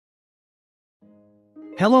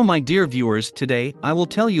Hello my dear viewers, today I will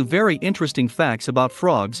tell you very interesting facts about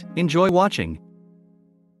frogs. Enjoy watching.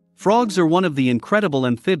 Frogs are one of the incredible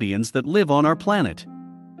amphibians that live on our planet.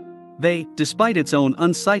 They, despite its own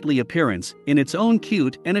unsightly appearance, in its own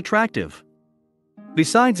cute and attractive.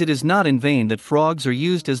 Besides, it is not in vain that frogs are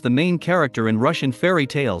used as the main character in Russian fairy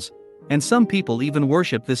tales, and some people even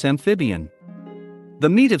worship this amphibian. The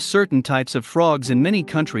meat of certain types of frogs in many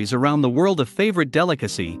countries around the world a favorite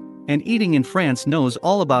delicacy, and eating in France knows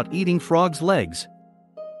all about eating frogs' legs.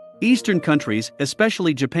 Eastern countries,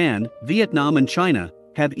 especially Japan, Vietnam and China,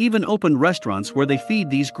 have even opened restaurants where they feed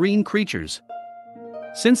these green creatures.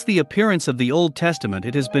 Since the appearance of the Old Testament,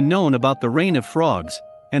 it has been known about the reign of frogs,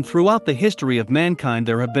 and throughout the history of mankind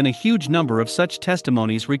there have been a huge number of such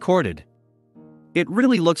testimonies recorded. It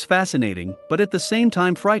really looks fascinating, but at the same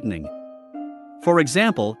time frightening. For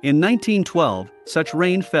example, in 1912, such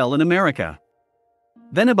rain fell in America.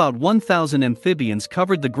 Then about 1,000 amphibians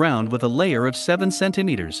covered the ground with a layer of 7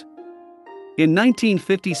 centimeters. In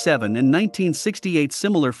 1957 and 1968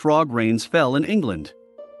 similar frog rains fell in England.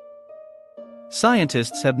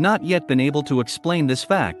 Scientists have not yet been able to explain this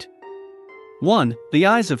fact. 1. The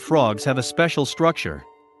eyes of frogs have a special structure.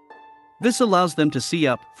 This allows them to see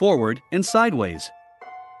up, forward, and sideways.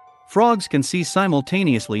 Frogs can see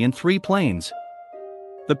simultaneously in 3 planes.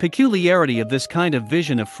 The peculiarity of this kind of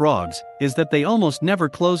vision of frogs is that they almost never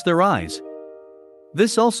close their eyes.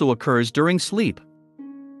 This also occurs during sleep.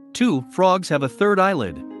 2. Frogs have a third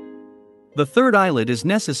eyelid. The third eyelid is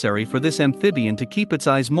necessary for this amphibian to keep its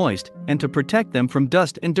eyes moist and to protect them from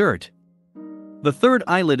dust and dirt. The third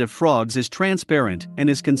eyelid of frogs is transparent and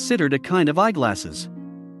is considered a kind of eyeglasses.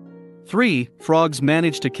 3. Frogs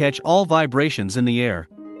manage to catch all vibrations in the air,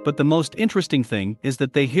 but the most interesting thing is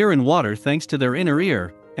that they hear in water thanks to their inner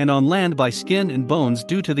ear, and on land by skin and bones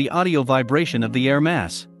due to the audio vibration of the air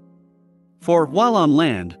mass. For, while on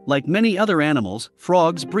land, like many other animals,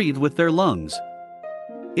 frogs breathe with their lungs.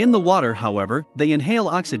 In the water, however, they inhale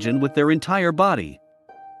oxygen with their entire body.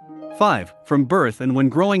 5. From birth and when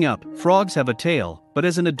growing up, frogs have a tail, but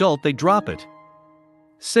as an adult they drop it.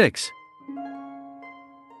 6.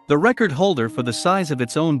 The record holder for the size of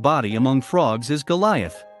its own body among frogs is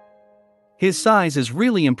Goliath. His size is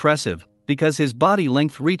really impressive, because his body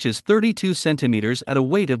length reaches 32 centimeters at a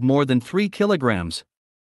weight of more than 3 kilograms.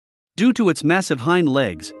 Due to its massive hind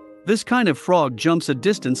legs, this kind of frog jumps a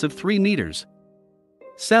distance of 3 meters.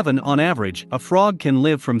 7. On average, a frog can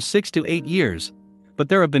live from 6 to 8 years, but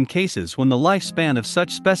there have been cases when the lifespan of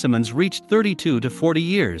such specimens reached 32 to 40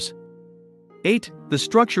 years. 8. The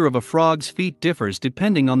structure of a frog's feet differs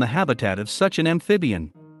depending on the habitat of such an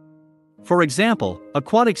amphibian. For example,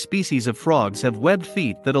 aquatic species of frogs have webbed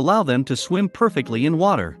feet that allow them to swim perfectly in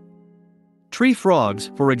water. Tree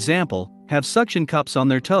frogs, for example, have suction cups on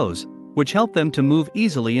their toes, which help them to move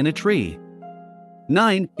easily in a tree.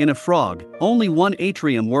 9. In a frog, only one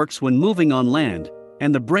atrium works when moving on land,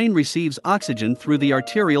 and the brain receives oxygen through the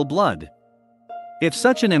arterial blood. If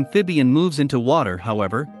such an amphibian moves into water,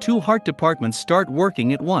 however, 2 heart departments start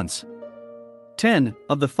working at once. 10.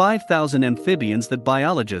 Of the 5,000 amphibians that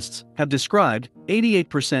biologists have described,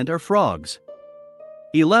 88% are frogs.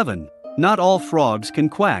 11. Not all frogs can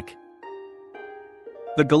quack.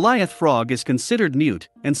 The Goliath frog is considered mute,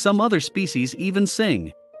 and some other species even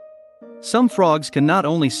sing. Some frogs can not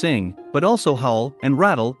only sing, but also howl and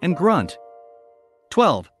rattle and grunt.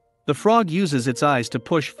 12. The frog uses its eyes to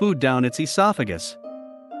push food down its esophagus.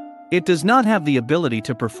 It does not have the ability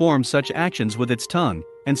to perform such actions with its tongue,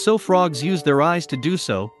 and so frogs use their eyes to do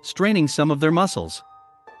so, straining some of their muscles.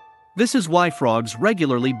 This is why frogs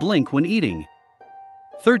regularly blink when eating.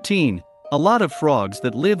 13. A lot of frogs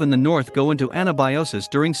that live in the north go into anabiosis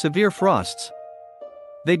during severe frosts.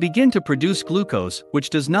 They begin to produce glucose,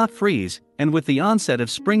 which does not freeze, and with the onset of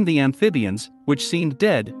spring the amphibians, which seemed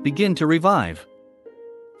dead, begin to revive.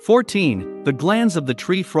 14. The glands of the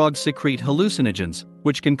tree frog secrete hallucinogens,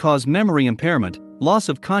 which can cause memory impairment, loss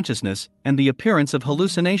of consciousness, and the appearance of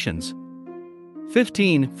hallucinations.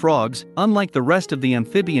 15. Frogs, unlike the rest of the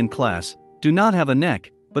amphibian class, do not have a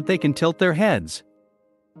neck, but they can tilt their heads.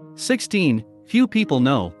 16. Few people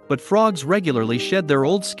know, but frogs regularly shed their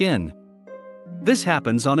old skin. This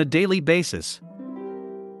happens on a daily basis.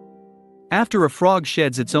 After a frog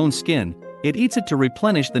sheds its own skin, it eats it to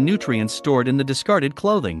replenish the nutrients stored in the discarded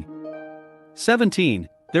clothing. 17.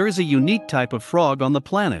 There is a unique type of frog on the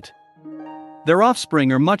planet. Their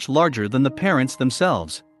offspring are much larger than the parents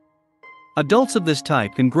themselves. Adults of this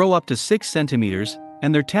type can grow up to 6 centimeters,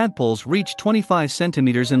 and their tadpoles reach 25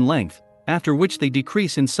 centimeters in length, after which they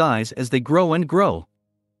decrease in size as they grow and grow.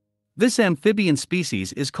 This amphibian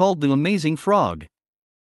species is called the amazing frog.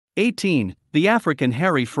 18. The African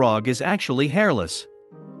hairy frog is actually hairless.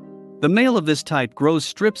 The male of this type grows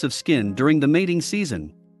strips of skin during the mating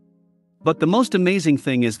season. But the most amazing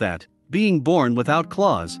thing is that, being born without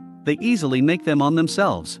claws, they easily make them on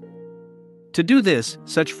themselves. To do this,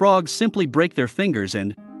 such frogs simply break their fingers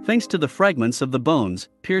and, thanks to the fragments of the bones,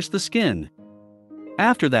 pierce the skin.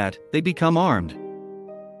 After that, they become armed.